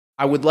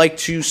I would like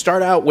to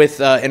start out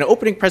with an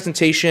opening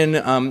presentation.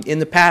 In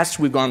the past,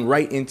 we've gone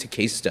right into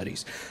case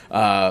studies.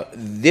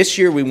 This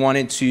year, we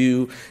wanted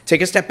to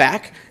take a step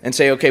back and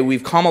say, okay,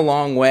 we've come a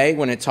long way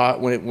when we're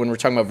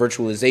talking about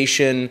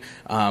virtualization,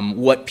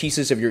 what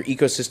pieces of your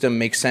ecosystem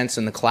make sense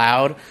in the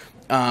cloud.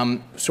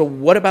 So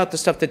what about the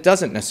stuff that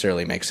doesn't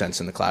necessarily make sense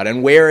in the cloud,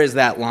 and where is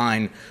that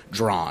line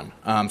drawn?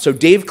 So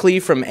Dave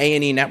Klee from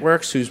A&E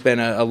Networks, who's been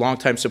a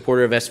longtime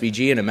supporter of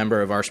SVG and a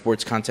member of our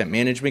Sports Content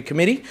Management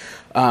Committee,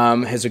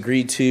 has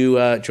agreed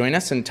to join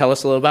us and tell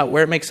us a little about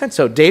where it makes sense.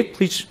 So Dave,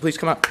 please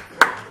come up.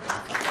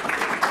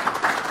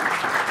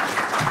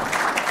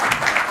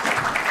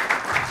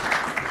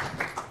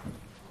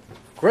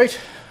 Great.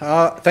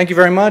 Thank you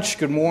very much.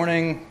 Good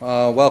morning.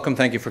 Welcome.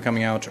 Thank you for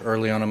coming out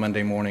early on a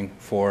Monday morning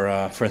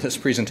for this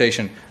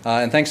presentation.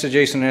 And thanks to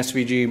Jason and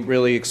SVG.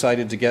 Really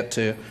excited to get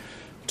to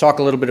talk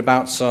a little bit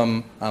about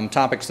some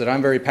topics that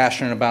I'm very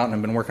passionate about and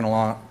have been working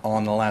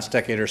on the last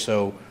decade or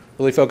so,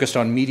 really focused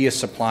on media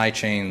supply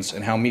chains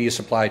and how media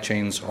supply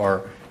chains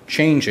are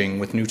changing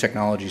with new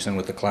technologies and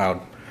with the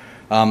cloud.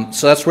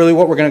 So that's really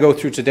what we're going to go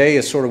through today,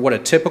 is sort of what a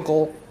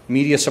typical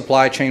media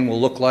supply chain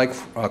will look like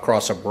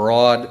across a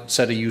broad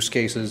set of use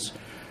cases,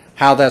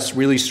 how that's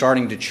really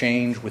starting to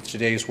change with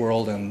today's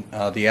world and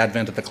the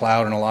advent of the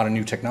cloud and a lot of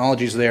new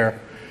technologies there,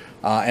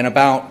 and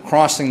about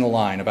crossing the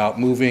line, about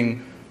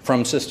moving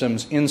from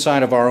systems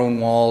inside of our own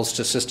walls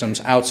to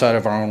systems outside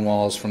of our own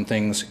walls, from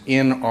things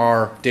in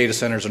our data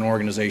centers and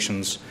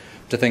organizations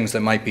to things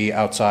that might be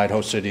outside,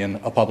 hosted in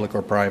a public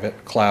or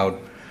private cloud.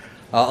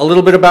 A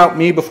little bit about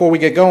me before we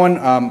get going.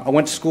 I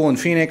went to school in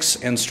Phoenix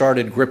and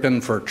started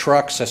gripping for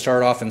trucks. I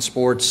started off in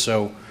sports,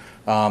 so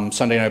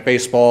Sunday Night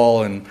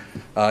Baseball and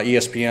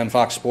ESPN,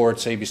 Fox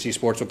Sports, ABC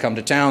Sports would come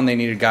to town. They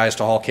needed guys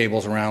to haul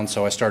cables around,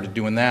 so I started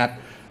doing that.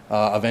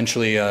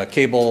 Eventually a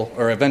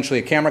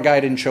camera guy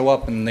didn't show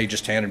up, and they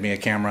just handed me a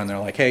camera, and they're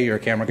like, hey, you're a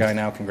camera guy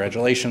now,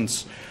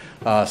 congratulations.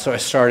 So I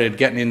started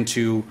getting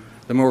into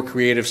the more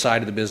creative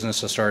side of the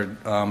business. I started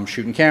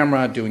shooting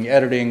camera, doing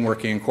editing,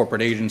 working in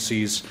corporate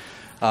agencies,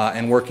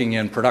 and working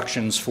in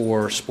productions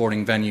for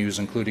sporting venues,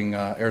 including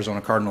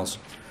Arizona Cardinals.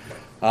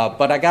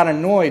 But I got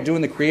annoyed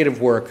doing the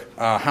creative work,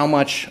 how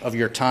much of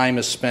your time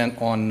is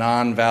spent on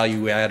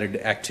non-value-added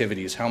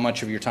activities, how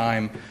much of your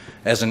time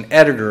as an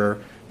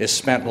editor is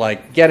spent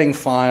like getting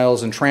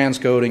files and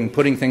transcoding,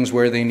 putting things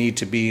where they need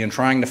to be, and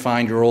trying to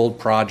find your old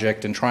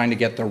project and trying to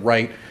get the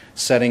right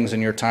settings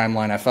in your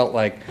timeline. I felt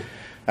like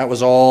that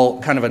was all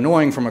kind of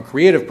annoying from a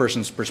creative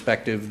person's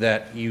perspective,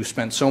 that you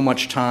spent so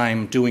much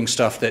time doing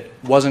stuff that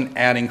wasn't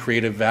adding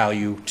creative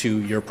value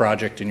to your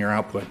project and your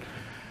output.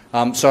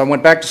 So I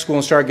went back to school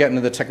and started getting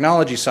to the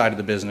technology side of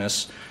the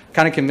business,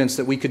 kind of convinced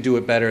that we could do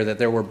it better, that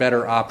there were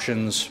better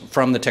options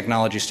from the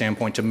technology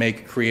standpoint to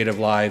make creative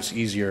lives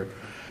easier.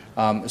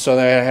 So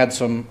I had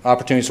some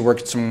opportunities to work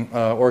at some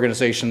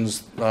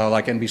organizations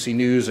like NBC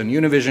News and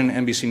Univision.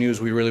 NBC News,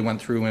 we really went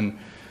through and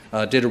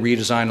did a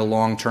redesign, a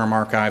long-term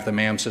archive, the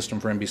MAM system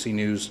for NBC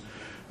News.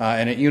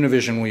 And at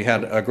Univision, we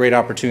had a great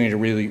opportunity to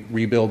really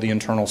rebuild the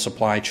internal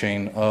supply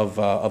chain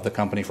of the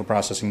company for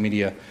processing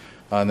media.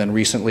 And then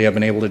recently I've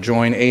been able to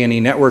join A&E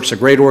Networks, a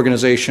great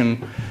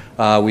organization.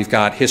 We've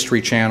got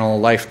History Channel,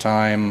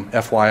 Lifetime,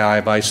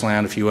 FYI,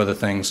 Viceland, a few other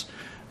things.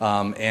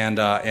 And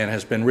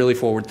has been really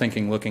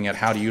forward-thinking, looking at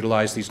how to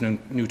utilize these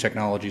new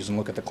technologies and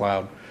look at the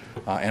cloud.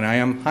 And I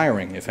am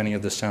hiring. If any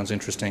of this sounds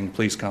interesting,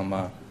 please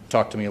come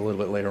talk to me a little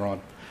bit later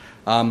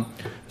on.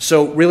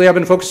 So really I've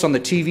been focused on the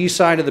TV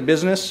side of the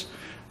business,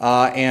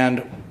 and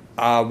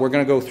we're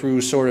going to go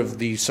through sort of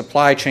the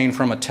supply chain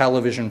from a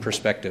television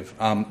perspective.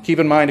 Keep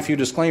in mind a few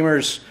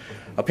disclaimers.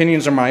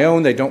 Opinions are my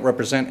own. They don't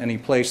represent any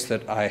place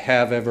that I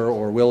have ever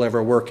or will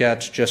ever work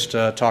at. Just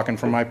talking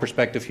from my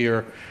perspective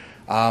here.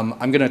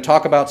 I'm going to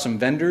talk about some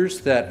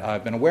vendors that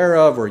I've been aware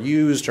of or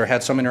used or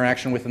had some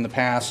interaction with in the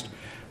past.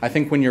 I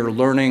think when you're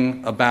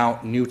learning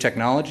about new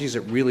technologies,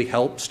 it really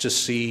helps to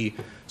see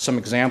some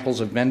examples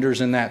of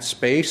vendors in that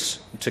space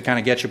to kind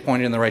of get you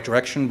pointed in the right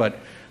direction. But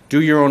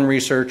do your own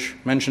research.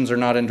 Mentions are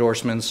not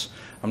endorsements.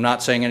 I'm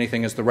not saying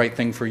anything is the right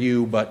thing for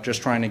you, but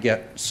just trying to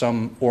get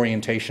some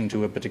orientation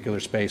to a particular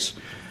space.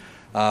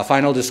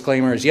 Final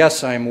disclaimer is,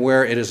 yes, I am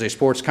aware it is a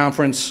sports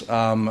conference.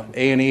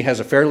 A&E has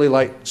a fairly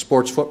light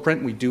sports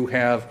footprint. We do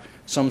have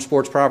some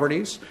sports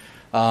properties.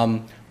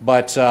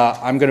 But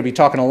I'm going to be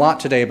talking a lot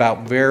today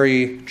about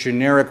very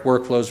generic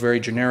workflows, very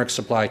generic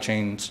supply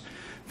chains,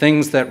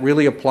 things that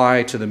really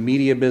apply to the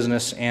media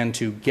business and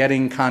to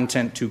getting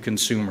content to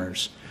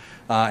consumers.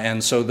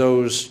 And so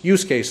those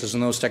use cases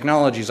and those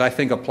technologies, I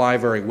think, apply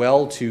very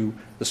well to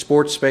the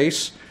sports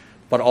space,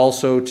 but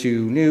also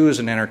to news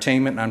and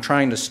entertainment. And I'm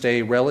trying to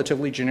stay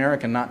relatively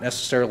generic and not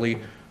necessarily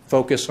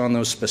focus on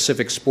those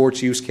specific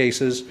sports use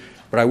cases,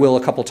 but I will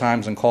a couple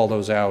times and call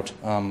those out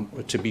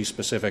to be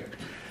specific.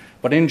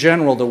 But in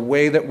general, the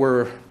way that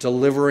we're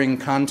delivering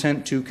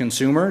content to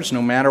consumers,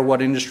 no matter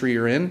what industry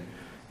you're in,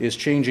 is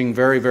changing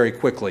very, very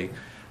quickly.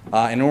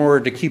 In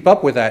order to keep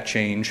up with that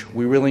change,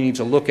 we really need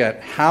to look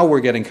at how we're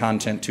getting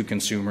content to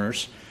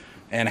consumers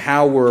and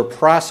how we're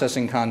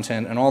processing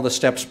content and all the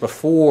steps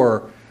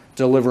before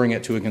delivering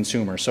it to a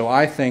consumer. So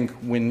I think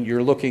when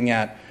you're looking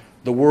at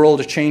the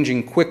world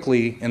changing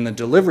quickly in the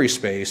delivery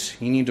space,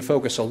 you need to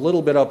focus a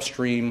little bit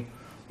upstream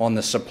on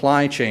the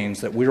supply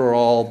chains that we're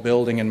all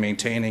building and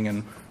maintaining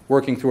and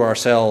working through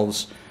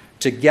ourselves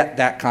to get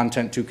that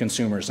content to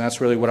consumers. And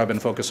that's really what I've been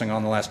focusing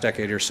on the last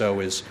decade or so,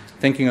 is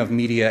thinking of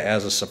media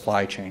as a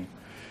supply chain.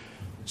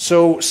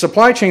 So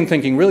supply chain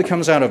thinking really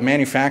comes out of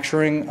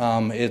manufacturing.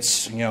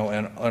 It's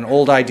an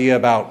old idea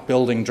about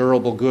building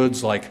durable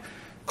goods like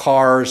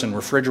cars and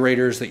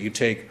refrigerators, that you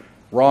take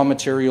raw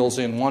materials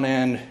in one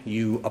end,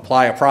 you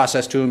apply a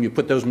process to them, you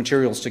put those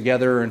materials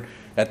together, and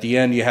at the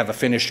end you have a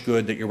finished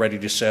good that you're ready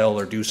to sell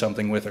or do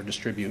something with or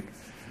distribute.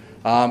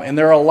 And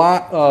there are a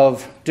lot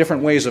of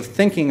different ways of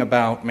thinking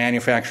about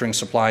manufacturing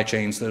supply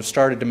chains that have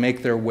started to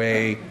make their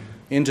way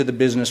into the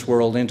business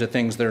world, into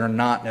things that are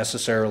not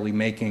necessarily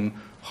making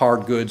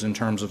hard goods in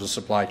terms of a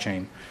supply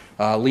chain.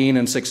 Lean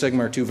and Six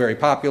Sigma are two very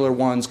popular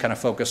ones, kind of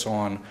focus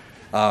on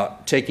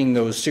taking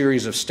those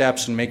series of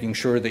steps and making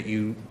sure that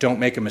you don't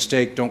make a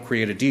mistake, don't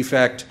create a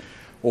defect,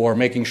 or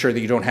making sure that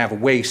you don't have a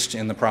waste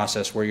in the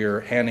process where you're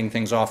handing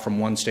things off from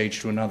one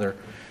stage to another.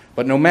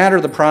 But no matter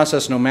the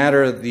process, no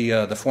matter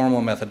the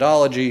formal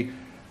methodology,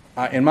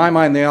 in my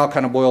mind they all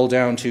kind of boil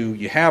down to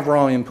you have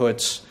raw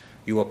inputs,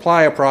 you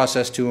apply a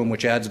process to them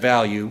which adds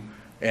value,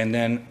 and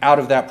then out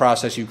of that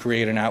process you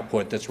create an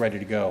output that's ready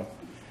to go.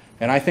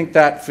 And I think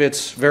that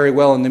fits very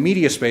well in the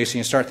media space, and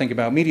you start thinking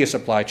about media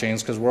supply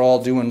chains, because we're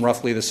all doing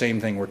roughly the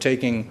same thing. We're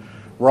taking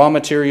raw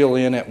material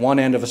in at one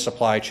end of a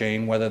supply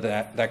chain, whether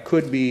that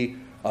could be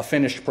a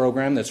finished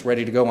program that's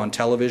ready to go on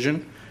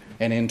television,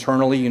 and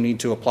internally you need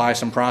to apply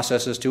some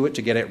processes to it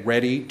to get it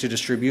ready to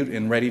distribute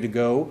and ready to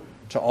go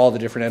to all the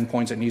different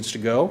endpoints it needs to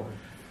go.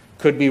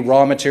 Could be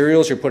raw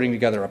materials, you're putting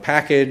together a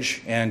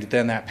package, and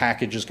then that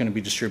package is going to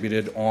be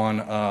distributed on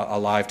a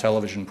live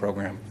television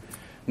program.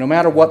 No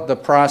matter what the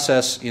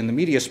process in the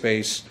media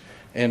space,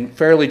 and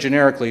fairly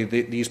generically,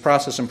 these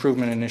process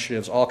improvement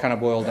initiatives all kind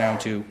of boil down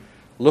to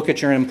look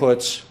at your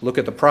inputs, look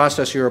at the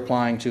process you're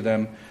applying to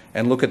them,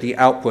 and look at the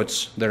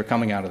outputs that are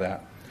coming out of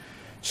that.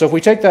 So if we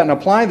take that and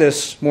apply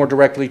this more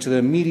directly to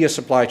the media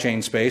supply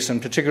chain space,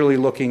 and particularly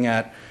looking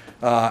at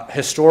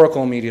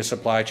historical media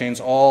supply chains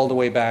all the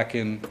way back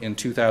in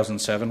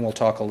 2007, we'll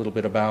talk a little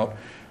bit about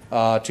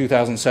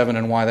 2007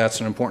 and why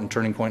that's an important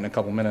turning point in a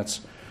couple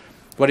minutes.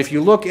 But if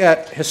you look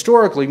at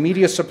historically,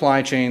 media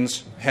supply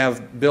chains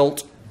have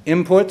built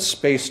inputs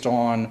based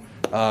on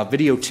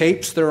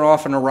videotapes that are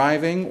often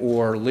arriving,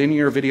 or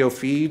linear video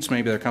feeds.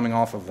 Maybe they're coming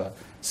off of a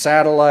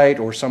satellite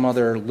or some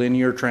other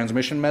linear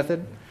transmission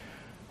method.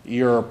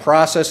 You're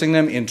processing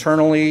them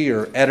internally,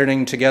 you're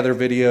editing together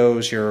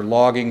videos, you're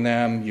logging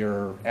them,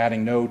 you're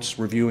adding notes,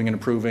 reviewing and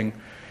approving.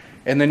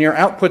 And then your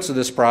outputs of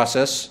this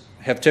process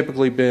have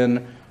typically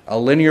been a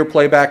linear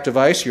playback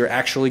device. You're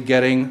actually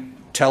getting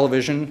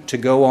television to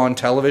go on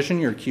television.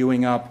 You're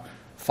queuing up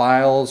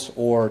files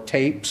or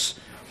tapes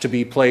to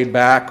be played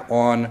back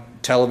on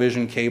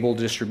television cable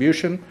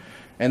distribution.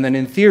 And then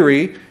in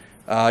theory,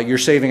 you're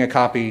saving a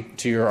copy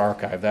to your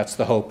archive. That's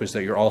the hope, is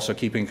that you're also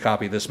keeping a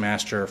copy of this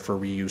master for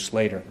reuse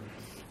later.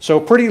 So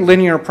pretty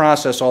linear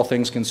process, all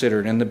things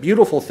considered. And the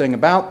beautiful thing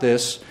about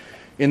this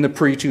in the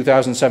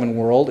pre-2007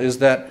 world is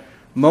that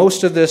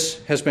most of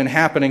this has been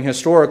happening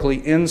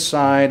historically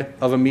inside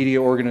of a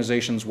media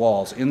organization's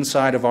walls,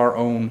 inside of our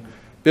own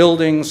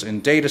buildings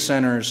and data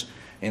centers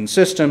and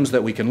systems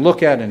that we can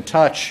look at and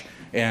touch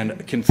and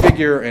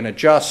configure and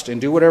adjust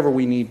and do whatever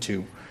we need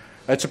to.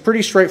 It's a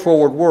pretty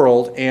straightforward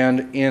world,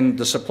 and in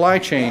the supply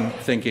chain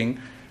thinking,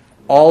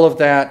 all of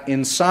that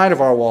inside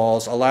of our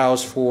walls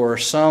allows for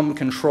some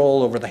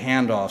control over the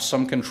handoff,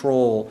 some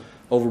control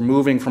over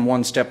moving from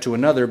one step to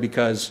another,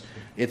 because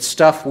it's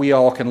stuff we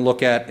all can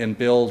look at and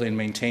build and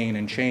maintain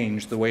and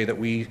change the way that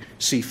we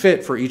see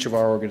fit for each of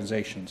our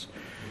organizations.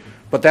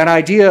 But that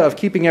idea of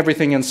keeping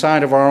everything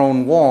inside of our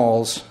own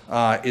walls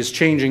is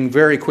changing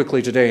very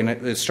quickly today, and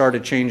it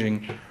started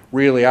changing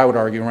really, I would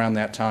argue, around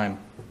that time.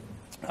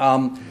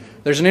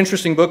 There's an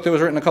interesting book that was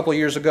written a couple of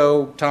years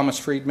ago, Thomas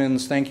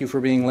Friedman's Thank You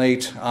for Being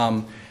Late.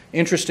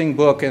 Interesting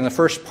book, and the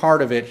first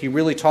part of it, he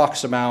really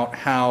talks about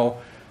how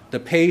the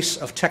pace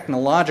of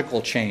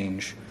technological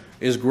change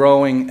is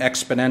growing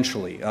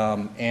exponentially,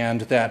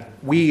 and that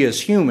we as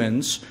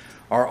humans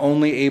are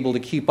only able to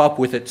keep up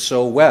with it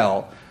so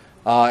well.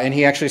 And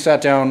he actually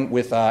sat down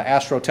with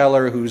Astro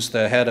Teller, who's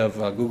the head of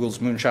Google's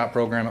Moonshot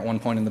program at one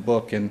point in the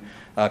book, and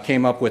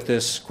came up with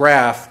this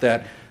graph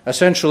that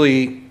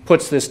essentially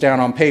puts this down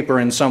on paper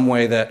in some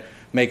way that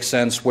makes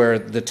sense, where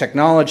the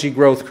technology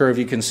growth curve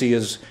you can see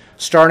is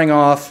starting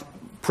off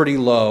pretty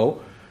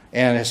low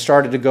and has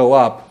started to go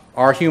up.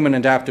 Our human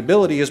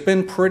adaptability has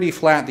been pretty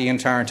flat the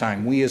entire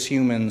time. We as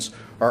humans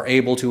are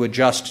able to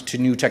adjust to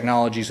new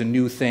technologies and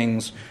new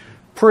things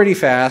pretty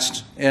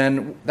fast,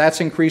 and that's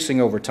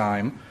increasing over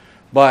time.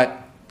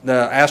 But the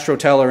Astro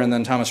Teller and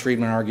then Thomas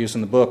Friedman argues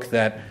in the book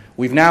that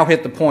we've now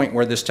hit the point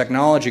where this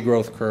technology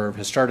growth curve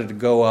has started to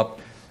go up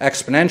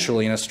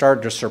exponentially and has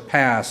started to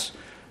surpass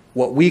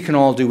what we can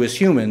all do as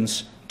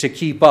humans to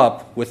keep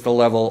up with the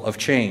level of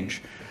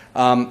change.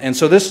 And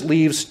so this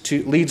leads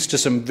to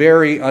some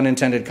very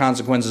unintended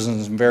consequences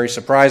and some very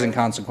surprising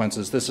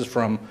consequences. This is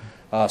from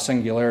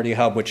Singularity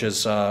Hub, which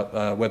is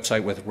a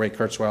website with Ray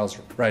Kurzweil's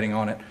writing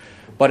on it.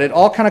 But it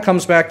all kind of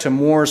comes back to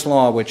Moore's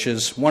Law, which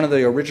is one of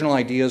the original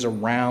ideas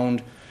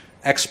around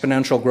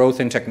exponential growth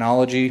in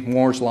technology.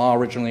 Moore's Law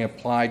originally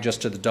applied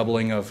just to the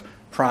doubling of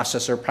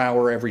processor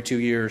power every 2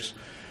 years.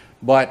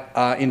 But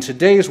in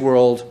today's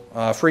world,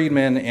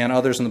 Friedman and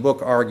others in the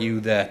book argue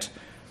that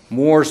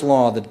Moore's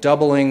Law, the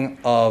doubling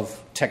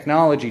of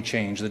technology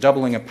change, the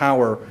doubling of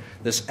power,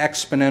 this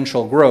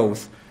exponential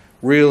growth,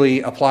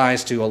 really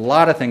applies to a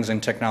lot of things in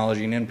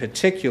technology, and in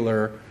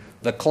particular,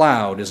 the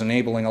cloud is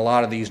enabling a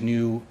lot of these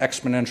new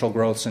exponential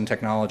growths in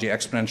technology,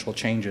 exponential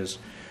changes.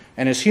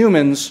 And as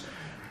humans,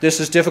 this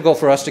is difficult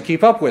for us to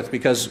keep up with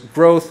because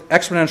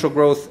exponential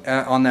growth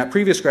on that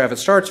previous graph, it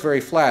starts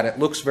very flat, it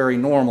looks very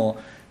normal.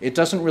 It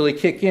doesn't really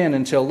kick in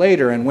until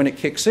later, and when it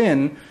kicks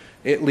in,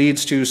 it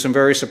leads to some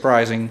very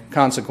surprising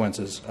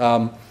consequences.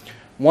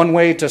 One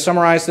way to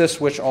summarize this,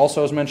 which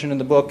also is mentioned in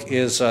the book,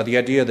 is the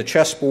idea of the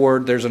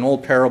chessboard. There's an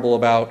old parable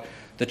about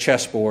the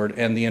chessboard,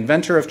 and the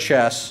inventor of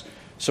chess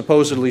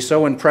supposedly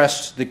so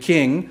impressed the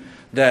king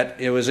that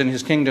it was in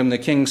his kingdom, the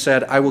king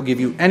said, "I will give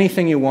you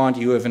anything you want.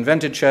 You have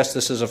invented chess.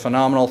 This is a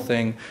phenomenal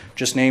thing.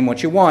 Just name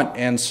what you want."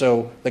 And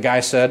so the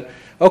guy said,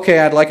 "Okay,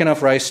 I'd like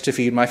enough rice to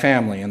feed my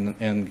family."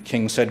 And the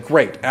king said,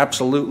 "Great,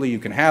 absolutely, you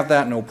can have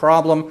that, no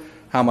problem.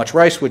 How much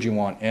rice would you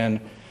want?"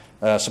 And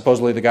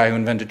supposedly the guy who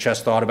invented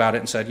chess thought about it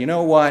and said, "You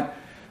know what?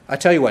 I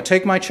tell you what,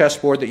 take my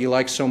chessboard that you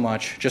like so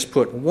much, just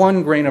put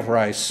 1 grain of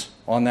rice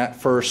on that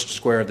first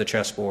square of the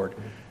chessboard,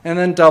 and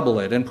then double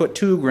it and put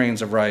 2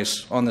 grains of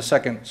rice on the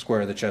second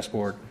square of the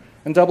chessboard,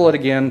 and double it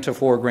again to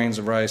 4 grains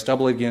of rice,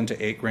 double it again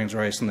to 8 grains of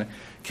rice." And the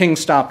king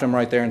stopped him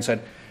right there and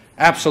said,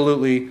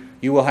 "Absolutely,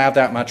 you will have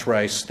that much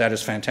rice. That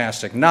is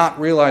fantastic." Not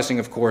realizing,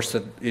 of course,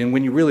 that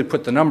when you really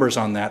put the numbers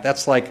on that,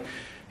 that's like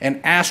an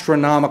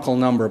astronomical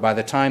number by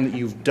the time that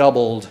you've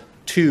doubled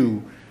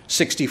to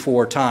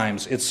 64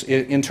 times.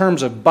 In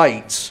terms of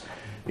bytes,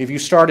 if you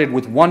started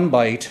with 1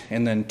 byte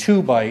and then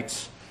 2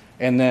 bytes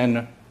and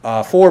then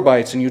 4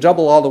 bytes and you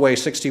double all the way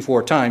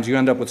 64 times, you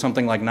end up with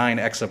something like 9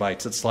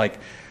 exabytes. It's like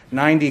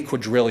 90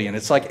 quadrillion.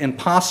 It's like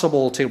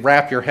impossible to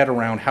wrap your head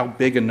around how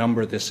big a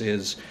number this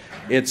is.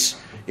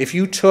 If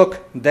you took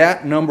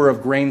that number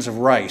of grains of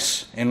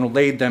rice and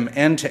laid them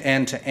end to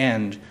end to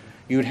end,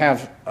 you'd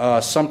have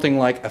something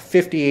like a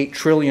 58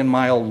 trillion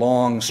mile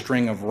long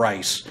string of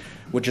rice,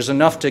 which is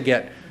enough to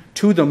get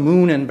to the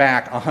moon and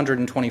back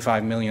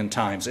 125 million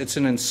times. It's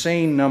an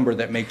insane number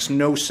that makes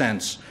no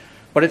sense,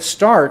 but it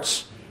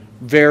starts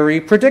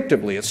very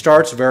predictably. It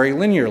starts very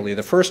linearly.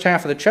 The first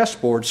half of the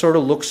chessboard sort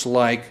of looks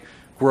like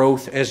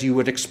growth as you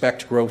would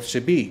expect growth to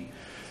be.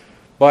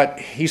 But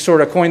he sort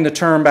of coined the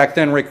term back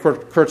then, Ray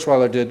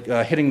Kurzweil did,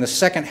 hitting the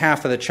second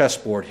half of the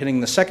chessboard.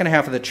 Hitting the second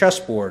half of the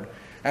chessboard,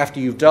 after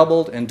you've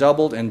doubled and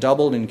doubled and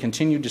doubled and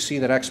continued to see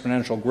that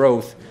exponential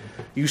growth,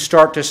 you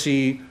start to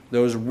see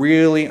those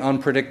really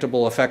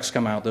unpredictable effects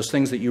come out, those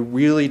things that you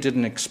really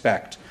didn't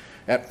expect.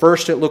 At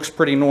first it looks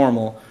pretty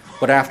normal,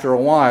 but after a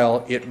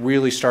while it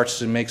really starts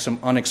to make some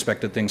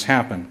unexpected things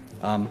happen.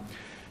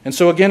 And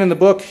so again in the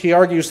book he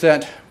argues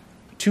that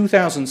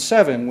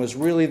 2007 was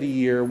really the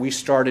year we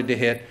started to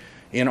hit,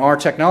 in our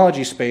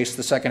technology space,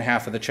 the second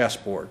half of the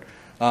chessboard.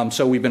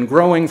 So we've been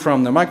growing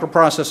from the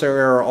microprocessor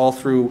era all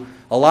through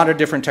a lot of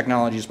different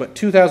technologies, but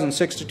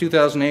 2006 to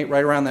 2008,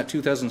 right around that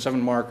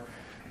 2007 mark,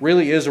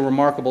 really is a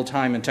remarkable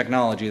time in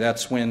technology.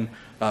 That's when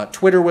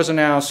Twitter was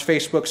announced,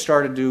 Facebook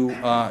started to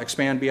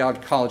expand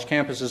beyond college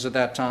campuses at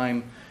that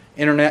time,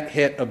 Internet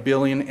hit 1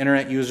 billion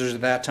Internet users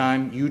at that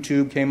time,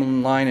 YouTube came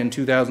online in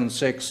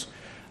 2006,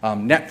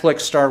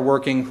 Netflix started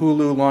working,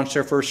 Hulu launched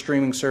their first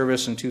streaming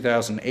service in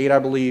 2008, I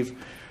believe.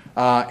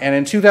 And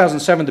in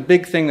 2007, the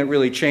big thing that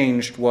really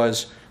changed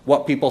was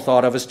what people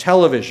thought of as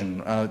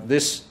television.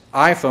 This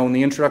iPhone,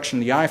 the introduction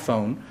of the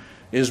iPhone,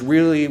 is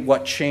really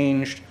what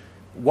changed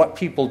what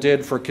people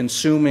did for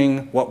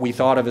consuming what we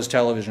thought of as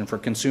television, for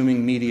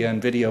consuming media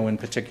and video in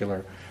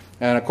particular.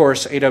 And of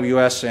course,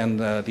 AWS and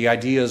the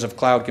ideas of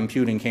cloud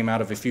computing came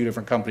out of a few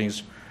different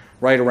companies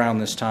right around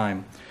this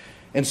time.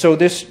 And so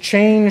this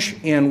change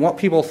in what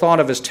people thought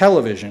of as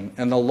television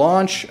and the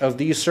launch of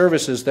these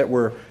services that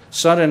were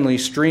suddenly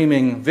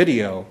streaming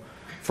video,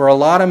 for a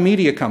lot of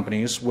media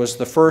companies was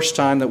the first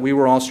time that we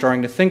were all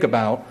starting to think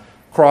about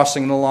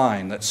crossing the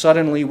line, that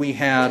suddenly we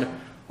had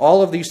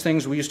all of these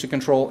things we used to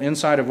control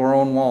inside of our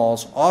own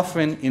walls,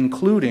 often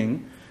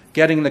including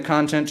getting the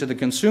content to the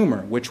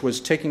consumer, which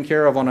was taken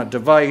care of on a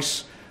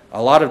device,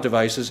 a lot of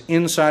devices,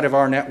 inside of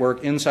our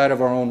network, inside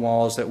of our own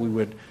walls that we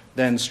would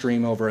then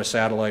stream over a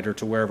satellite or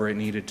to wherever it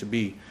needed to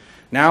be.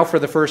 Now, for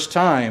the first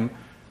time,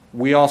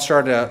 we all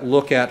started to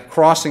look at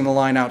crossing the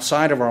line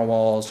outside of our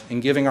walls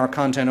and giving our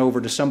content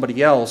over to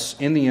somebody else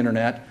in the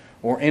internet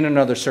or in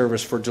another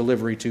service for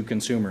delivery to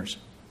consumers.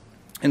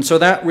 And so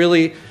that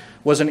really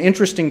was an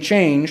interesting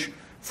change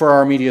for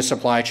our media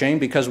supply chain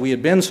because we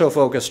had been so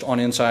focused on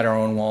inside our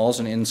own walls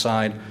and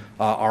inside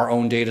our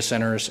own data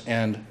centers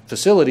and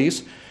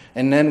facilities.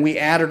 And then we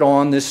added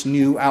on this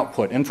new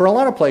output. And for a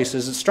lot of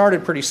places, it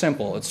started pretty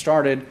simple. It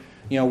started,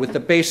 with the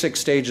basic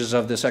stages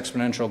of this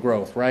exponential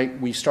growth, right?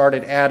 We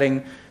started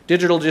adding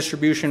digital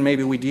distribution.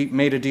 Maybe we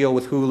made a deal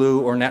with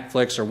Hulu or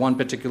Netflix or one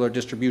particular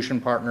distribution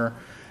partner.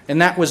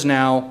 And that was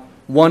now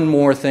one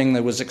more thing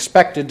that was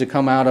expected to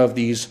come out of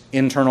these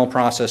internal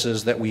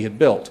processes that we had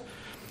built.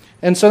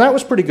 And so that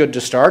was pretty good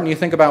to start. And you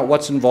think about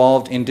what's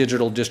involved in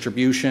digital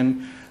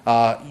distribution.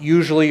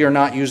 Usually you're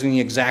not using the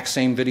exact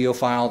same video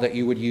file that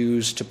you would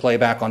use to play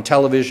back on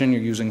television.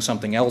 You're using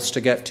something else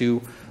to get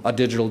to a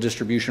digital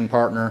distribution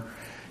partner.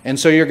 And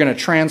so you're going to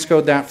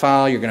transcode that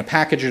file. You're going to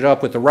package it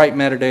up with the right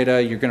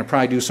metadata. You're going to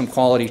probably do some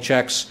quality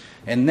checks.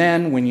 And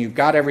then when you've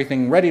got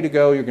everything ready to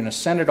go, you're going to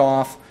send it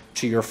off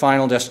to your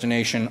final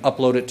destination,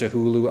 upload it to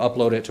Hulu,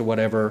 upload it to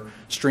whatever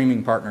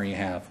streaming partner you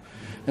have.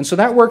 And so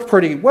that worked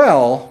pretty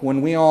well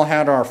when we all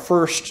had our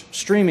first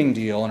streaming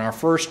deal and our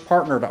first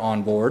partner to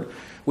onboard.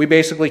 We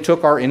basically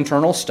took our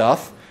internal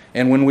stuff,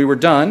 and when we were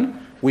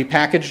done, we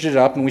packaged it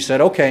up and we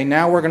said, okay,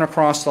 now we're going to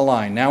cross the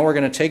line. Now we're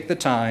going to take the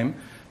time,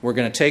 we're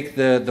going to take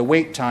the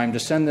wait time to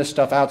send this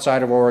stuff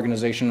outside of our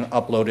organization and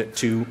upload it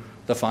to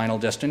the final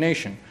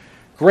destination.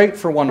 Great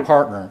for one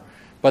partner,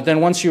 but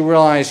then once you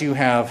realize you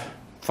have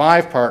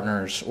 5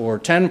 partners or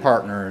 10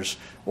 partners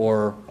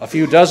or a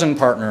few dozen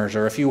partners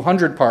or a few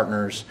hundred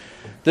partners,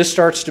 this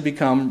starts to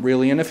become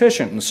really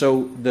inefficient. And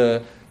so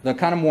the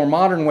kind of more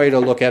modern way to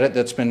look at it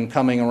that's been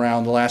coming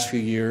around the last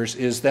few years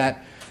is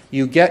that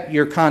you get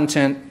your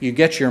content, you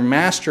get your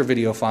master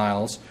video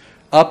files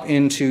up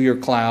into your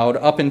cloud,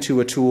 up into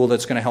a tool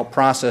that's going to help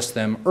process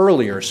them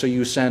earlier. So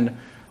you send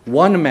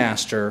one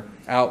master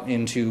out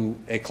into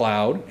a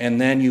cloud, and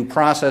then you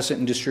process it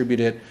and distribute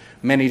it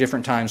many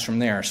different times from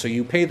there. So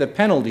you pay the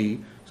penalty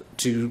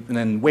to and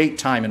then wait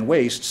time and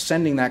waste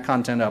sending that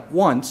content up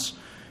once,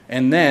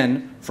 and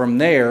then from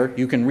there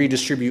you can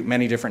redistribute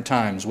many different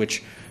times,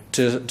 which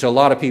to a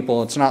lot of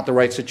people it's not the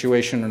right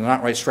situation or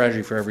not right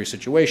strategy for every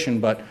situation,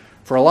 but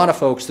for a lot of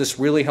folks this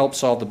really helps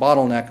solve the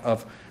bottleneck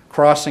of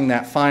crossing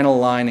that final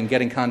line and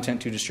getting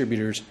content to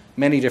distributors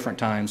many different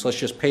times. Let's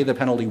just pay the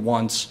penalty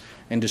once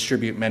and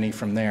distribute many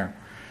from there.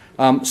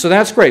 So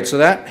that's great. So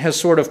that has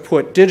sort of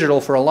put digital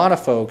for a lot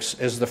of folks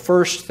as the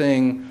first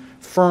thing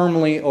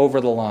firmly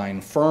over the line,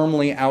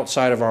 firmly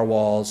outside of our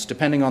walls.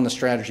 Depending on the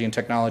strategy and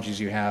technologies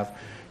you have,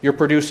 you're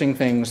producing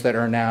things that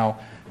are now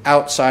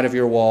outside of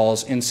your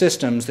walls in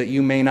systems that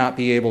you may not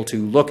be able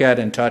to look at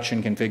and touch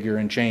and configure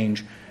and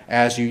change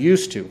as you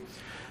used to.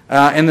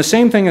 And the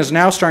same thing is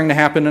now starting to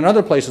happen in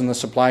other places in the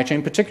supply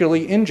chain,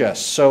 particularly ingest.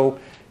 So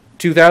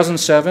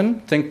 2007,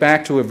 think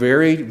back to a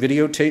very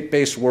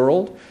videotape-based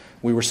world.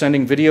 We were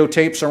sending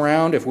videotapes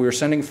around. If we were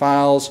sending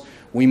files,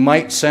 we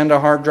might send a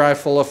hard drive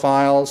full of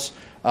files,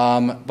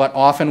 but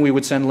often we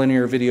would send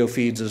linear video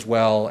feeds as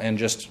well and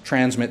just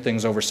transmit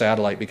things over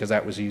satellite because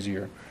that was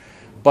easier.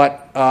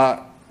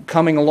 But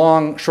coming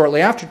along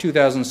shortly after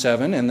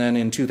 2007, and then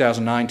in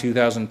 2009,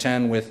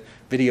 2010, with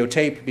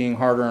videotape being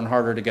harder and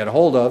harder to get a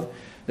hold of,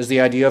 is the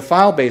idea of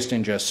file-based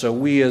ingest. So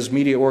we as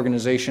media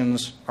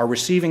organizations are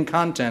receiving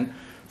content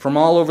from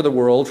all over the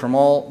world, from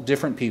all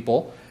different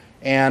people,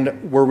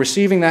 and we're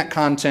receiving that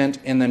content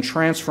and then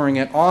transferring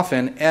it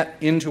often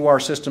into our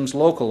systems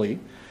locally,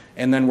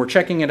 and then we're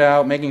checking it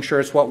out, making sure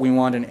it's what we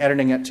want, and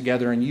editing it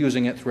together and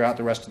using it throughout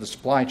the rest of the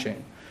supply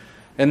chain.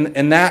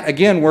 And that,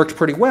 again, worked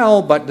pretty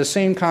well, but the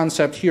same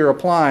concept here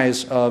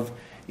applies of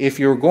if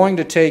you're going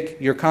to take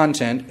your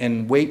content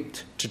and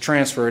wait to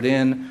transfer it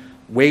in,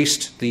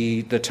 waste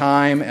the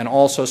time, and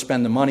also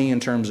spend the money in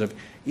terms of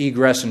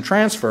egress and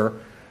transfer,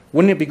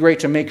 wouldn't it be great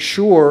to make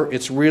sure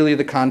it's really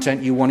the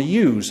content you want to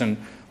use? And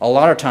a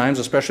lot of times,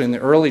 especially in the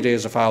early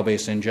days of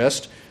file-based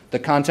ingest, the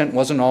content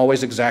wasn't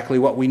always exactly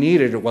what we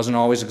needed. It wasn't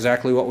always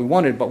exactly what we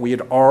wanted, but we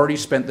had already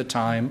spent the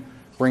time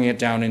bringing it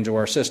down into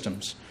our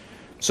systems.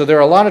 So there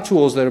are a lot of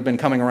tools that have been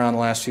coming around the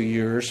last few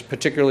years,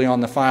 particularly on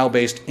the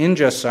file-based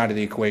ingest side of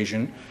the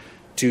equation,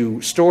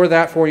 to store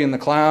that for you in the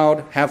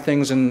cloud, have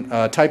things in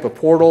a type of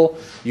portal.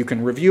 You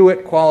can review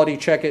it, quality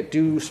check it,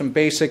 do some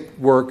basic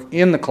work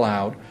in the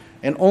cloud,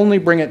 and only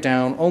bring it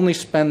down, only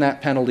spend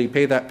that penalty,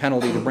 pay that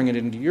penalty to bring it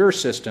into your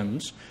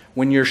systems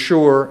when you're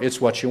sure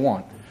it's what you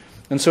want.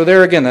 And so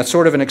there again, that's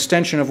sort of an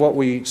extension of what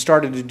we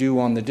started to do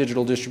on the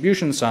digital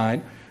distribution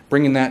side,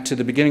 bringing that to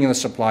the beginning of the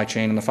supply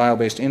chain in the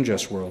file-based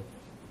ingest world.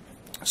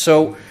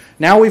 So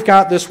now we've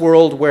got this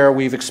world where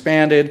we've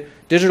expanded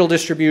digital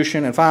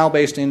distribution and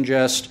file-based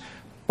ingest,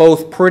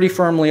 both pretty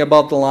firmly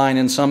above the line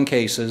in some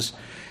cases,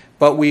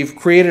 but we've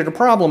created a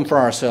problem for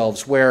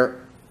ourselves where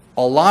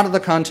a lot of the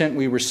content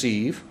we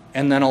receive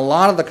and then a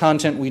lot of the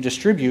content we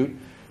distribute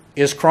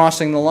is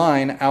crossing the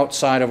line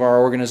outside of our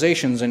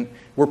organizations, and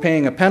we're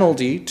paying a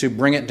penalty to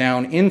bring it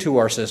down into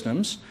our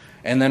systems,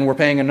 and then we're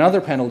paying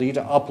another penalty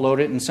to upload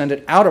it and send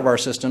it out of our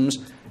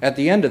systems at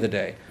the end of the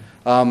day.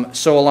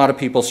 So a lot of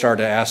people start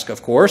to ask,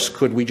 of course,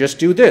 could we just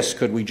do this?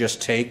 Could we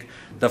just take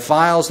the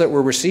files that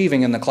we're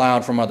receiving in the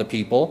cloud from other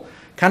people,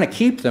 kind of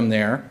keep them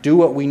there, do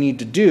what we need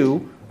to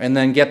do, and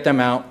then get them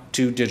out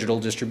to digital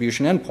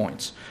distribution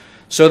endpoints?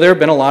 So there have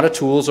been a lot of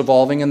tools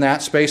evolving in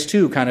that space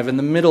too, kind of in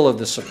the middle of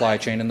the supply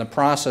chain, in the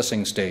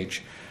processing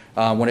stage.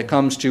 When it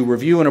comes to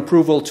review and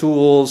approval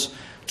tools,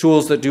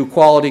 tools that do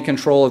quality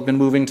control have been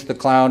moving to the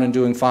cloud and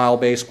doing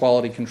file-based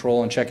quality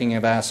control and checking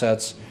of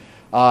assets.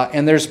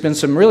 And there's been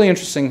some really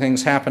interesting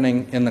things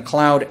happening in the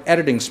cloud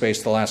editing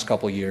space the last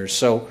couple of years.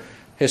 So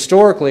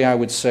historically, I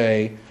would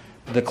say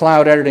the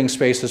cloud editing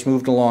space has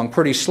moved along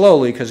pretty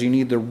slowly because you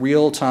need the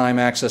real-time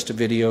access to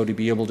video to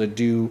be able to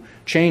do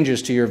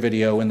changes to your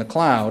video in the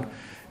cloud.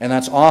 And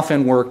that's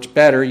often worked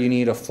better. You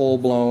need a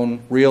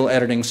full-blown real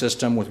editing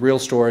system with real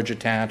storage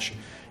attached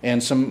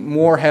and some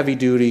more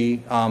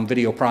heavy-duty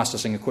video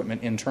processing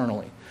equipment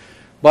internally.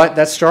 But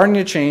that's starting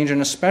to change,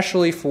 and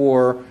especially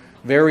for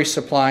very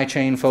supply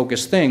chain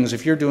focused things,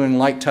 if you're doing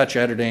light touch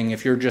editing,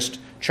 if you're just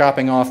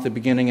chopping off the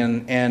beginning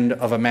and end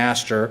of a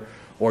master,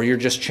 or you're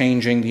just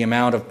changing the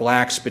amount of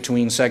blacks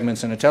between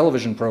segments in a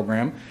television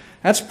program,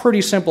 that's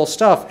pretty simple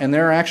stuff. And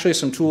there are actually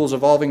some tools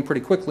evolving pretty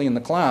quickly in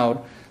the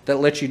cloud that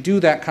let you do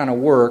that kind of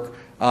work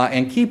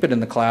and keep it in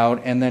the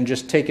cloud and then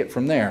just take it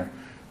from there.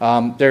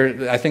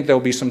 I think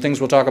there'll be some things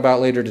we'll talk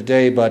about later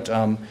today, but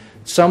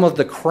some of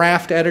the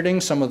craft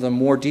editing, some of the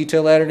more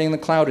detailed editing in the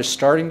cloud is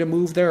starting to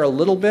move there a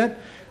little bit.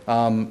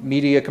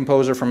 Media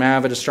Composer from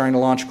Avid is starting to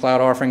launch cloud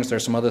offerings.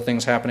 There's some other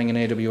things happening in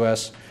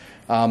AWS.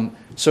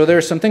 So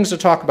there's some things to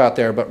talk about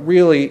there, but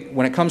really,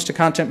 when it comes to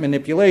content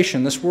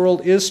manipulation, this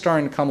world is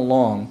starting to come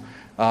along,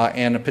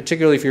 and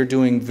particularly if you're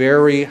doing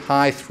very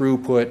high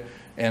throughput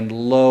and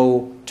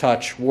low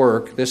touch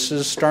work, this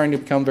is starting to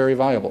become very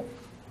viable.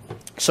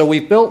 So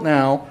we've built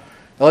now,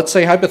 let's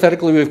say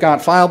hypothetically we've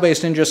got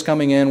file-based ingest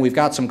coming in, we've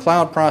got some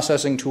cloud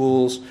processing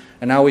tools,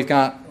 and now we've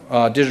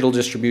got digital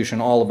distribution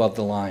all above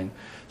the line.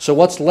 So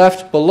what's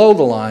left below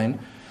the line?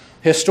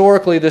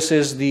 Historically, this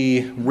is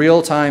the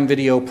real-time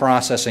video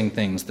processing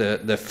things,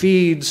 the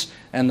feeds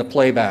and the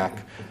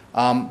playback.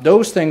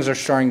 Those things are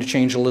starting to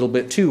change a little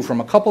bit too. From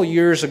a couple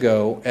years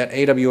ago at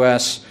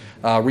AWS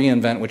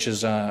reInvent, which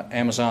is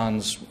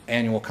Amazon's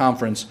annual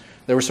conference,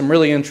 there were some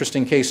really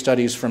interesting case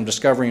studies from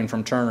Discovery and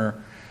from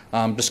Turner.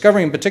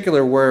 Discovery in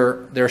particular,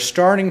 where they're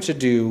starting to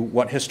do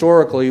what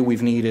historically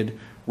we've needed,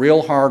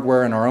 real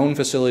hardware in our own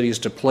facilities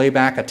to play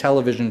back a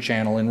television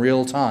channel in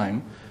real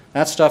time.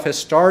 That stuff has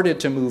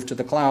started to move to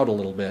the cloud a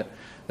little bit.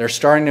 They're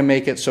starting to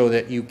make it so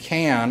that you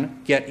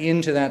can get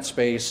into that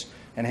space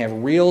and have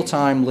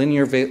real-time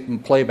linear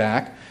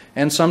playback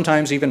and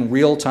sometimes even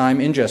real-time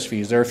ingest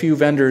feeds. There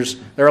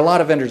are a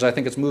lot of vendors, I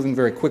think it's moving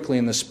very quickly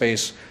in this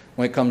space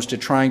when it comes to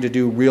trying to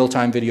do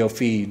real-time video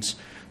feeds.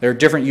 There are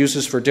different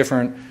uses for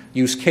different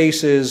use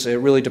cases.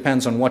 It really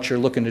depends on what you're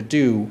looking to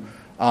do.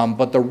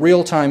 But the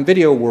real-time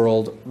video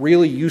world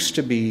really used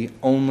to be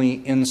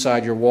only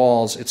inside your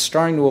walls. It's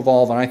starting to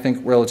evolve, and I think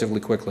relatively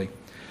quickly.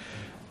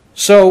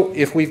 So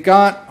if we've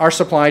got our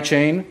supply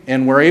chain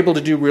and we're able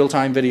to do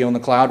real-time video in the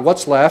cloud,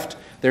 what's left?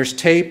 There's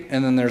tape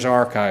and then there's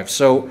archive.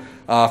 So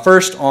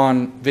first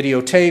on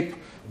videotape,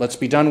 let's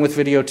be done with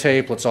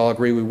videotape. Let's all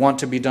agree we want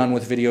to be done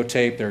with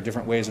videotape. There are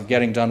different ways of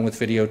getting done with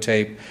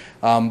videotape.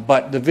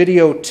 But the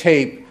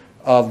videotape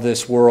of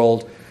this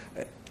world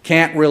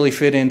can't really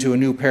fit into a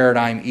new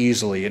paradigm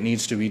easily. It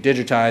needs to be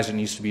digitized, it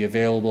needs to be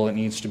available, it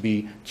needs to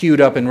be queued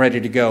up and ready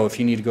to go. If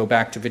you need to go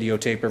back to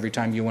videotape every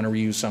time you want to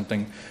reuse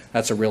something,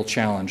 that's a real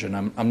challenge. And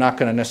I'm not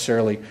going to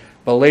necessarily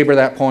belabor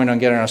that point on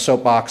getting on a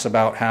soapbox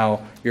about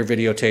how your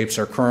videotapes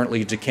are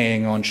currently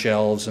decaying on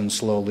shelves and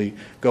slowly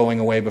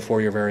going away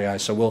before your very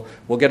eyes. So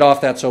we'll get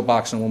off that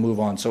soapbox and we'll move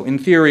on. So in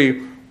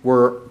theory,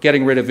 we're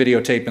getting rid of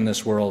videotape in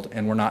this world,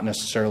 and we're not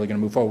necessarily going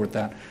to move forward with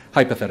that,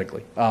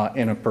 hypothetically,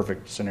 in a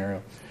perfect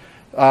scenario.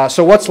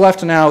 So what's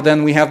left now,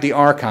 then we have the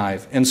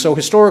archive. And so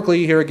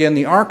historically, here again,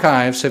 the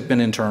archives have been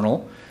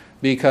internal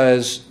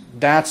because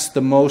that's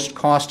the most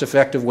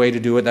cost-effective way to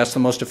do it. That's the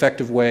most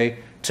effective way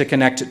to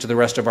connect it to the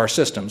rest of our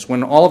systems.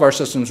 When all of our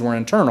systems were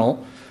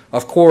internal,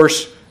 of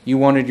course, you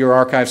wanted your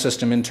archive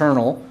system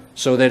internal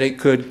so that it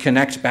could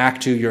connect back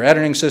to your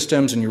editing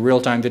systems and your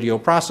real-time video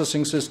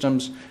processing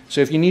systems.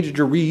 So if you needed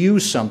to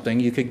reuse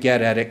something, you could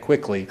get at it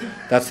quickly.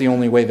 That's the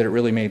only way that it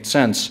really made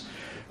sense.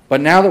 But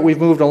now that we've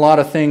moved a lot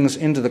of things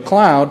into the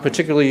cloud,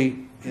 particularly,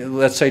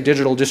 let's say,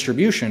 digital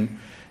distribution,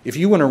 if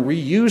you want to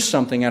reuse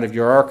something out of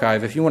your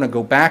archive, if you want to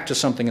go back to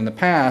something in the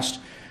past,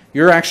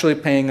 you're actually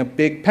paying a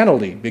big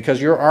penalty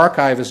because your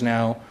archive is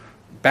now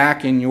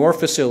back in your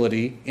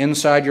facility,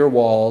 inside your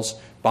walls,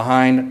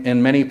 behind,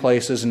 in many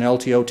places, an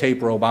LTO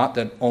tape robot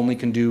that only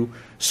can do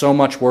so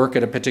much work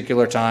at a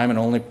particular time and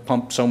only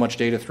pump so much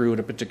data through at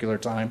a particular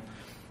time.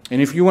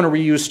 And if you want to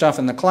reuse stuff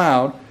in the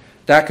cloud,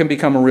 that can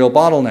become a real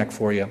bottleneck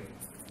for you.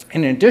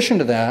 In addition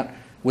to that,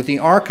 with the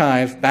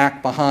archive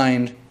back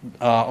behind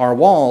our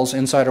walls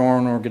inside our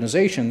own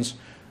organizations,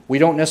 we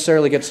don't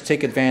necessarily get to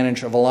take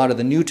advantage of a lot of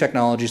the new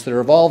technologies that are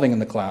evolving in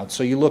the cloud.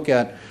 So you look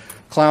at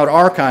cloud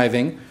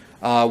archiving,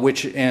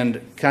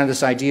 and kind of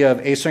this idea of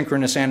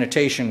asynchronous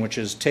annotation, which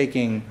is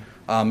taking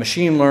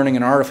machine learning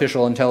and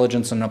artificial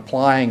intelligence and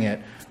applying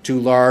it to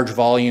large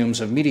volumes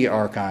of media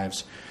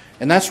archives.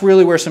 And that's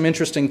really where some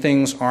interesting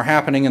things are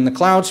happening in the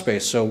cloud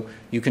space. So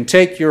you can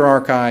take your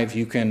archive,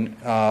 you can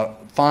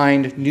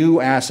find new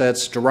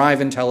assets,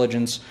 derive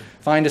intelligence,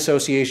 find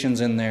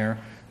associations in there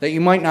that you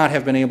might not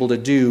have been able to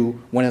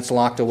do when it's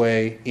locked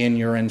away in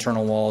your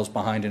internal walls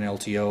behind an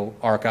LTO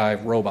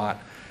archive robot.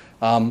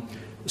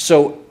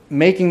 So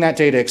making that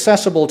data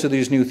accessible to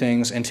these new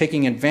things and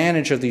taking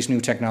advantage of these new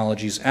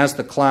technologies as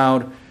the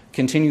cloud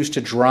continues to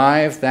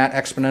drive that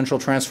exponential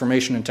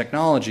transformation in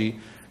technology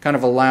kind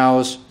of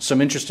allows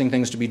some interesting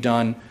things to be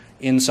done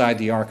inside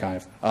the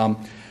archive.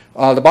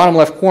 The bottom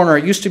left corner,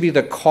 it used to be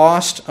the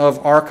cost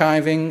of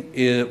archiving.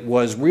 It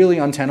was really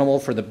untenable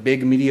for the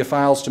big media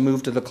files to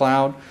move to the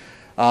cloud.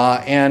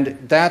 And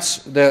that's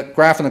the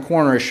graph in the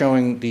corner is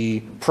showing the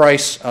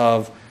price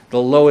of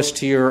the lowest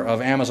tier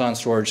of Amazon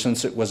storage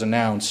since it was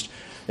announced.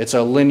 It's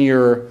a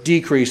linear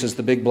decrease as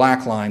the big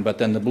black line, but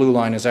then the blue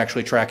line is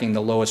actually tracking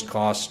the lowest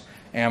cost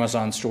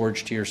Amazon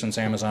storage tier since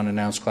Amazon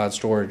announced cloud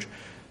storage.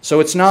 So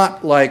it's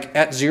not like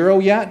at zero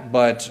yet,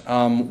 but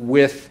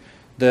with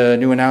the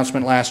new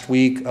announcement last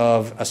week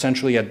of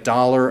essentially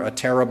 $1 a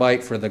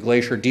terabyte for the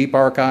Glacier Deep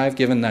archive,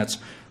 given that's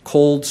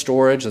cold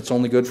storage, that's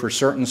only good for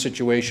certain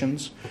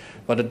situations.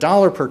 But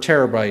 $1 per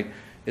terabyte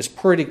is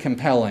pretty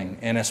compelling,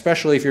 and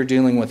especially if you're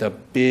dealing with a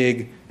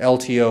big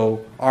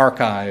LTO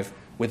archive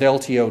with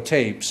LTO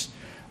tapes,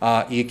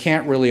 you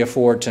can't really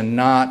afford to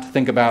not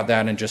think about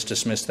that and just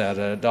dismiss that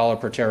at $1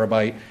 per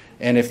terabyte.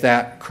 And if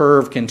that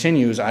curve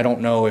continues, I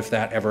don't know if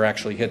that ever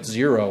actually hits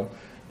zero,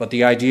 but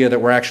the idea that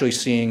we're actually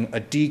seeing a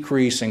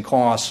decrease in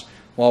costs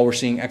while we're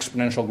seeing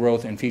exponential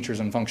growth in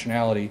features and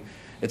functionality,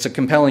 it's a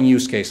compelling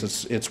use case.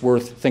 It's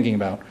worth thinking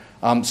about.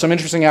 Some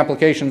interesting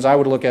applications I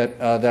would look at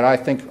that I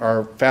think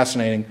are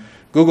fascinating.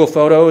 Google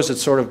Photos,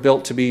 it's sort of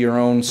built to be your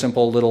own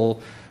simple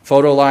little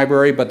photo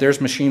library, but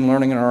there's machine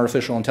learning and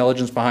artificial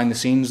intelligence behind the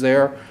scenes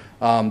there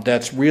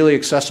that's really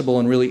accessible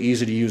and really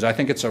easy to use. I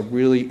think it's a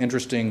really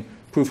interesting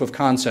proof of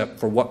concept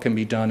for what can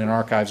be done in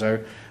archives. I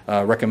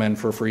recommend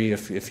for free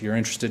if you're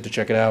interested to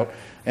check it out.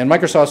 And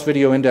Microsoft's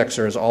Video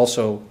Indexer is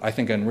also, I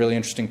think, a really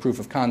interesting proof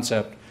of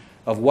concept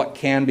of what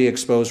can be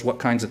exposed, what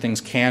kinds of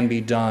things can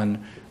be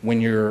done when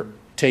you're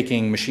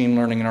taking machine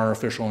learning and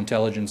artificial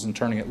intelligence and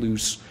turning it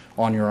loose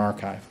on your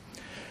archive.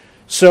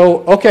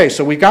 So, okay,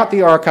 so we got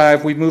the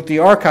archive, we moved the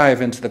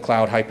archive into the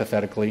cloud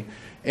hypothetically,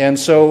 and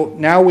so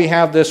now we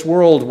have this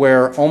world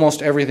where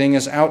almost everything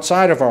is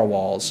outside of our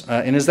walls.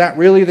 And is that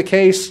really the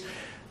case?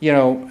 You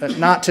know,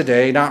 not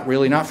today, not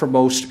really, not for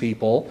most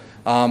people.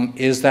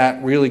 Is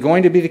that really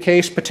going to be the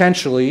case?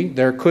 Potentially.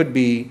 There could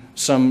be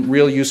some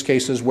real use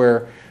cases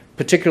where,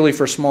 particularly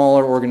for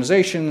smaller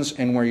organizations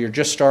and where you're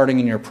just starting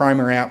and your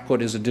primary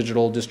output is a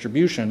digital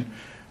distribution,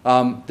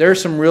 there are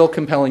some real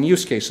compelling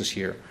use cases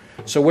here.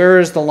 So where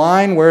is the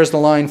line? Where is the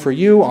line for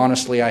you?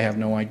 Honestly, I have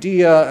no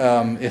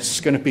idea. It's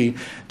going to be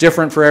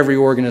different for every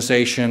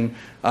organization.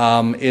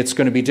 It's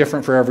going to be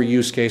different for every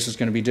use case. It's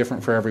going to be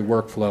different for every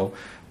workflow.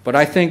 But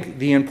I think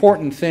the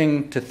important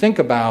thing to think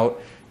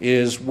about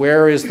is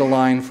where is the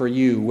line for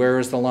you? Where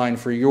is the line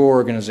for your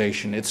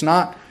organization? It's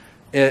not,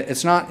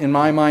 in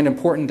my mind,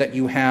 important that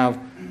you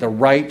have the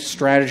right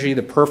strategy,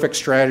 the perfect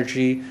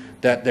strategy.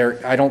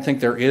 I don't think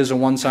there is a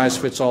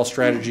one-size-fits-all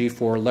strategy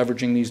for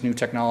leveraging these new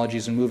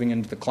technologies and moving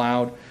into the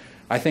cloud.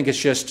 I think it's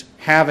just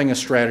having a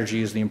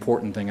strategy is the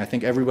important thing. I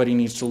think everybody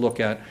needs to look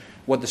at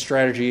what the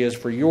strategy is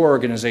for your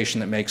organization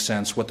that makes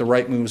sense, what the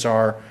right moves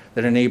are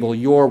that enable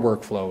your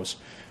workflows.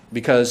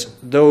 Because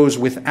those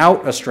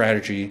without a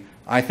strategy,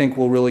 I think,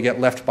 will really get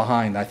left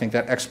behind. I think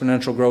that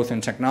exponential growth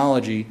in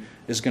technology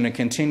is going to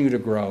continue to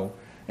grow.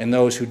 And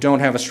those who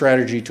don't have a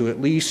strategy to at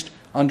least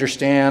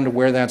understand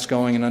where that's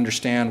going and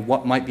understand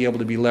what might be able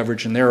to be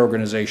leveraged in their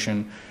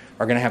organization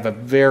are going to have a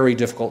very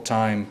difficult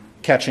time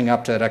catching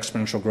up to that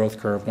exponential growth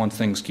curve once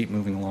things keep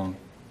moving along.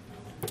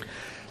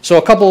 So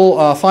a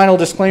couple final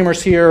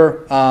disclaimers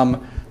here.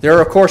 There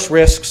are, of course,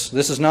 risks.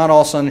 This is not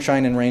all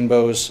sunshine and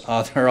rainbows.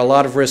 There are a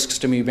lot of risks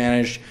to be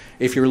managed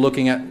if you're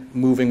looking at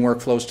moving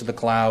workflows to the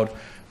cloud.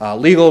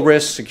 Legal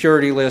risks,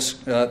 security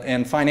risks,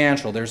 and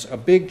financial. There's a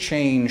big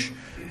change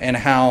in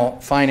how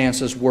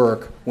finances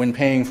work when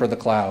paying for the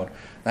cloud.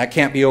 That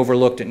can't be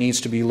overlooked. It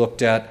needs to be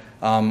looked at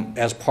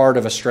as part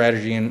of a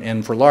strategy,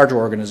 and for larger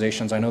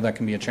organizations, I know that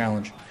can be a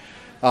challenge.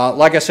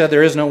 Like I said,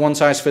 there is no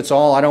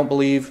one-size-fits-all. I don't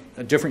believe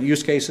different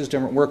use cases,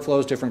 different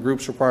workflows, different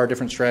groups require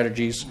different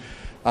strategies.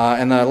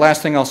 And the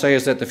last thing I'll say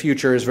is that the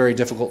future is very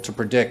difficult to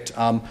predict.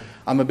 I'm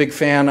a big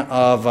fan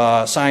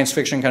of science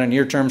fiction, kind of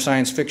near-term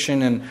science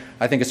fiction, and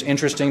I think it's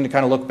interesting to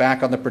kind of look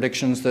back on the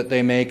predictions that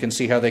they make and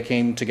see how they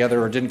came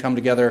together or didn't come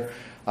together.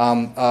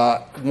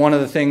 One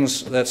of the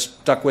things that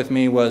stuck with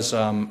me was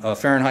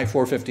Fahrenheit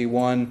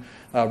 451,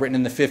 written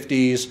in the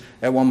 50s.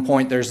 At one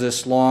point, there's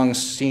this long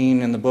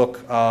scene in the book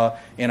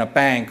in a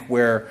bank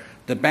where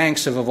the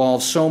banks have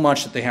evolved so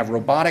much that they have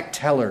robotic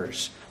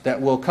tellers that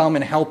will come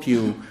and help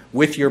you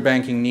with your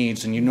banking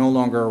needs, and you no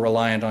longer are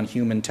reliant on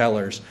human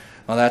tellers.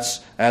 Well,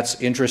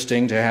 that's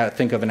interesting to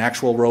think of an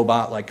actual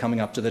robot like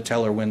coming up to the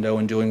teller window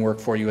and doing work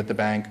for you at the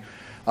bank.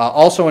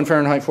 Also in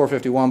Fahrenheit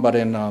 451, but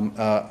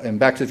in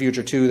Back to the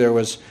Future 2, there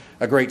was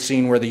a great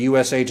scene where the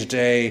USA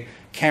Today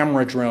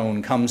camera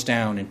drone comes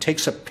down and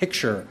takes a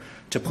picture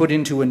to put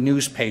into a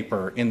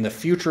newspaper in the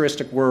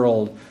futuristic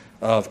world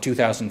of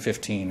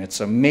 2015. It's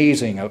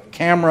amazing. A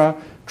camera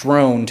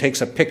drone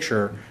takes a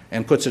picture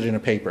and puts it in a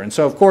paper. And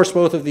so, of course,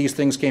 both of these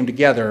things came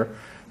together,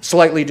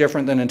 slightly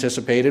different than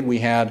anticipated. We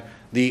had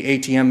the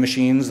ATM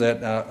machines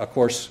that, of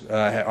course,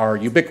 are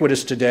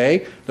ubiquitous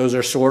today. Those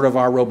are sort of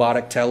our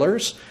robotic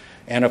tellers.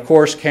 And, of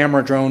course,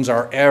 camera drones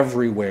are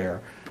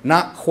everywhere.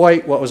 Not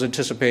quite what was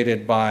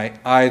anticipated by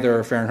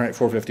either Fahrenheit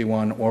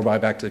 451 or by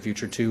Back to the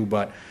Future 2,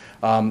 but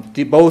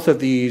both of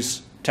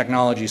these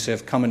technologies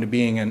have come into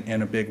being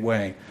in a big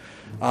way.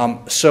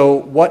 So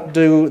what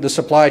do the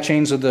supply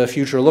chains of the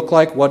future look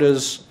like? What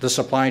does the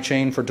supply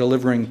chain for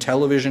delivering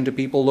television to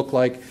people look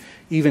like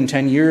even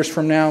 10 years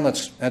from now?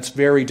 That's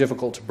very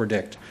difficult to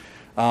predict.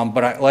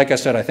 But like I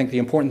said, I think the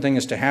important thing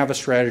is to have a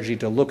strategy,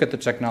 to look at the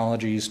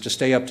technologies, to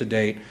stay up to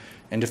date,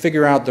 and to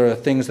figure out the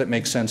things that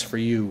make sense for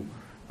you.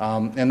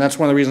 And that's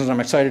one of the reasons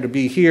I'm excited to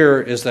be here,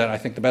 is that I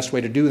think the best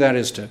way to do that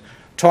is to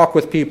talk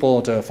with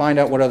people, to find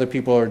out what other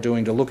people are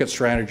doing, to look at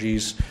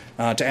strategies,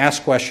 to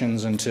ask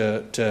questions, and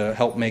to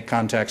help make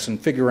contacts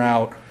and figure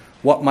out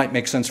what might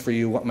make sense for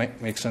you, what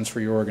might make sense for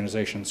your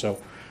organization. So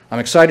I'm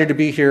excited to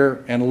be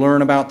here and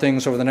learn about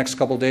things over the next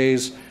couple of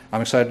days.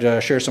 I'm excited to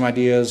share some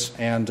ideas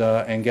and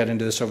get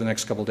into this over the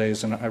next couple of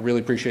days, and I really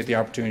appreciate the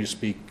opportunity to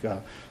speak.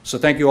 So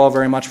thank you all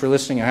very much for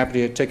listening. I'm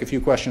happy to take a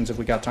few questions if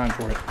we got time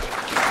for it.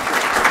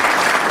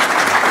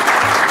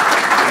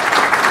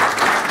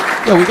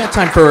 Yeah, we got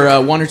time for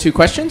one or two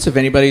questions, if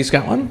anybody's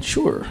got one.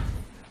 Sure.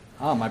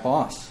 Ah, my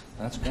boss.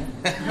 That's great.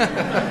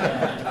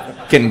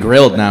 Getting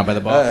grilled now by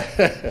the boss.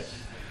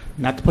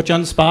 Not to put you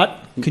on the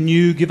spot, can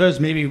you give us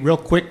maybe real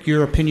quick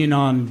your opinion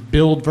on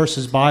build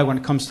versus buy when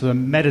it comes to the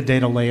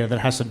metadata layer that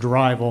has to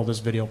drive all this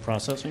video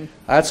processing?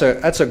 That's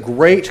a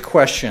great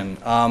question.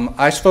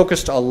 I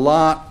focused a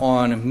lot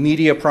on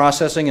media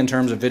processing in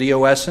terms of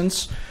video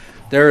essence.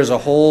 There is a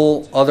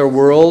whole other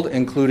world,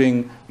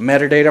 including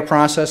metadata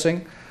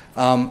processing.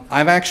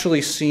 I've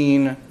actually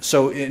seen,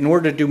 so in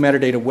order to do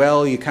metadata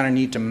well, you kind of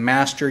need to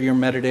master your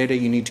metadata.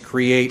 You need to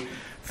create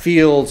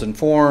fields and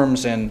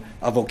forms and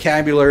a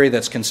vocabulary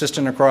that's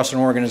consistent across an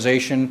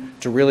organization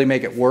to really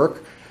make it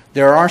work.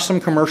 There are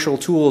some commercial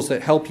tools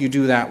that help you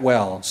do that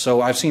well.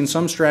 So I've seen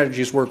some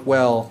strategies work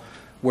well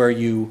where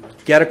you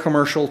get a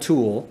commercial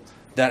tool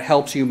that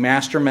helps you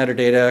master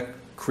metadata,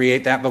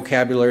 create that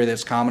vocabulary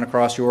that's common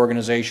across your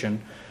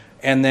organization,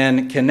 and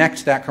then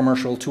connect that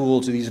commercial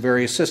tool to these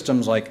various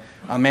systems like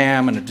a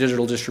MAM and a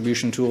digital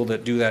distribution tool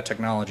that do that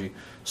technology.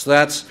 So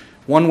that's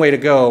one way to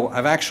go.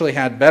 I've actually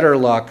had better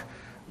luck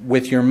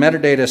with your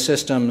metadata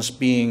systems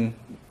being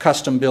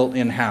custom built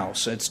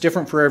in-house. It's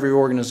different for every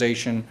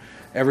organization.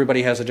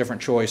 Everybody has a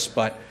different choice,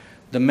 but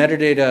the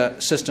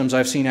metadata systems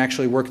I've seen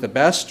actually work the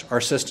best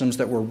are systems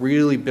that were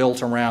really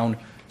built around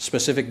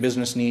specific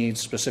business needs,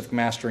 specific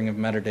mastering of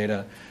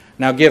metadata.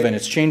 Now, given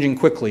it's changing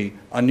quickly,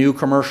 a new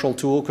commercial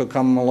tool could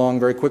come along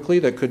very quickly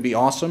that could be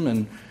awesome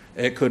and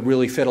it could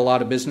really fit a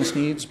lot of business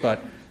needs,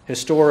 but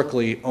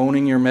historically,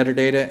 owning your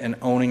metadata and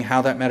owning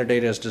how that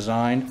metadata is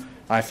designed,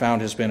 I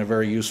found has been a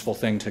very useful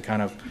thing to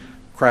kind of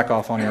crack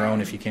off on your own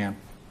if you can.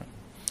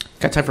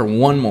 Got time for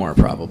one more,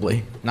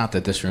 probably. Not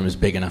that this room is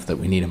big enough that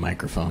we need a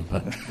microphone,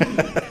 but.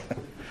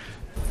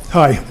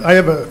 Hi,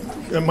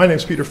 my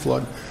name's Peter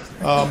Flood.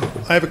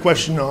 I have a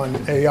question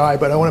on AI,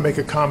 but I want to make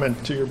a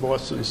comment to your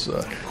boss's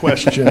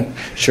question.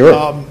 Sure.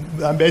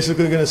 I'm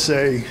basically going to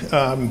say,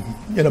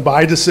 in a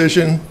buy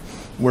decision,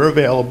 we're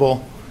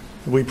available.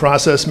 We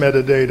process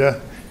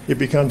metadata. It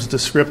becomes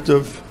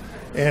descriptive.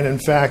 And in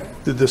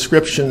fact, the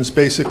descriptions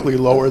basically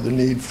lower the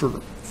need for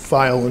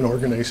file and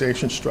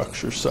organization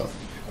structure. So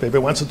if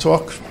anybody wants to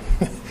talk,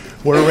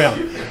 we're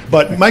around.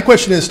 But my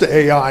question is to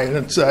AI, and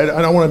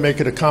I don't want to make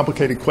it a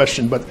complicated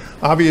question, but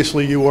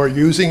obviously you are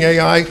using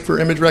AI for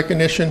image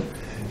recognition.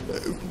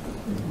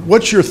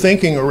 What's your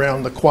thinking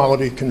around the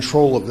quality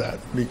control of that?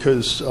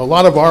 Because a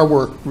lot of our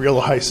work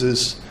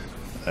realizes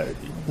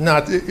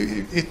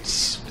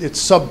it's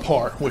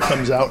subpar what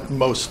comes out in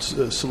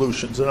most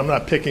solutions, and I'm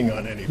not picking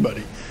on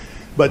anybody.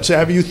 But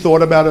have you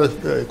thought about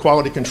a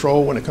quality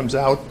control when it comes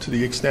out to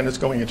the extent it's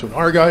going into an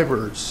archive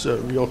or it's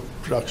real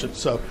production?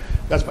 So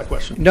that's my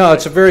question. No,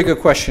 it's a very good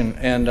question,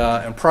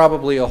 and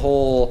probably a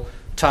whole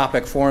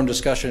topic, forum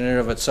discussion in and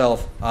of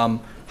itself.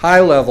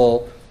 High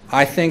level,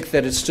 I think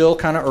that it's still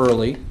kind of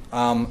early.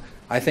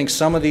 I think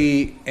some of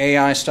the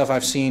AI stuff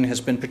I've seen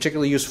has been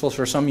particularly useful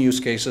for some use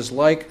cases,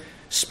 like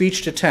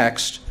speech to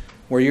text,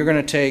 where you're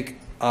going to take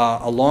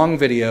a long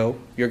video,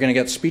 you're going to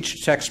get speech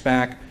to text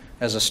back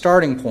as a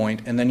starting point,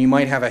 and then you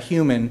might have a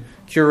human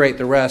curate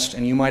the rest,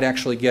 and you might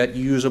actually get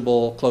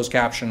usable closed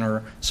caption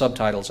or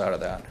subtitles out of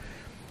that.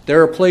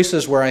 There are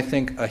places where I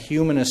think a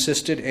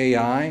human-assisted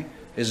AI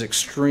is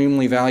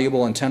extremely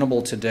valuable and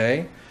tenable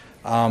today.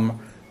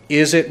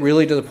 Is it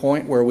really to the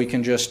point where we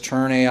can just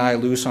turn AI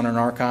loose on an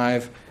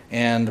archive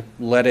and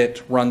let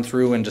it run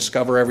through and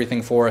discover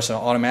everything for us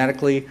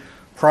automatically?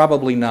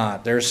 Probably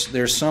not.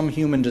 There's some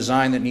human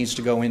design that needs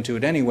to go into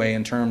it anyway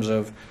in terms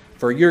of,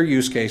 for your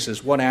use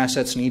cases, what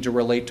assets need to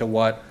relate to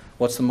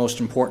what's the most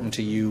important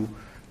to you.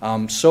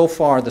 So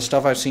far, the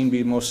stuff I've seen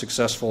be most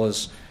successful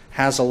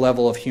has a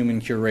level of human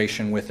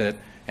curation with it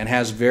and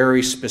has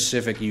very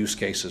specific use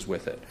cases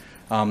with it.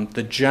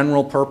 The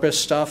general purpose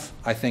stuff,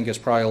 I think, is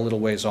probably a little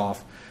ways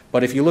off.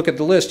 But if you look at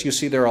the list, you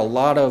see there are a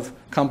lot of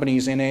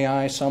companies in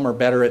AI. Some are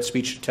better at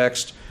speech to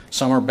text,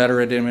 some are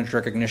better at image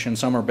recognition,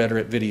 some are better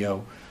at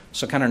video.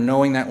 So kind of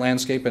knowing that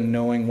landscape and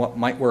knowing what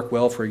might work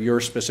well for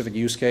your specific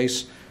use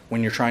case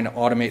when you're trying to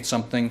automate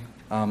something,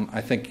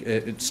 I think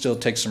it still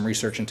takes some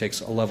research and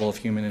takes a level of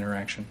human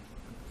interaction.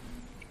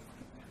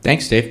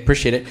 Thanks, Dave.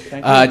 Appreciate it.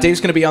 Thank you.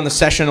 Dave's going to be on the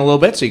session a little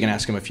bit, so you can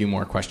ask him a few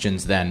more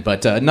questions then.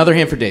 But another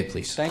hand for Dave,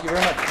 please. Thank you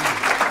very much.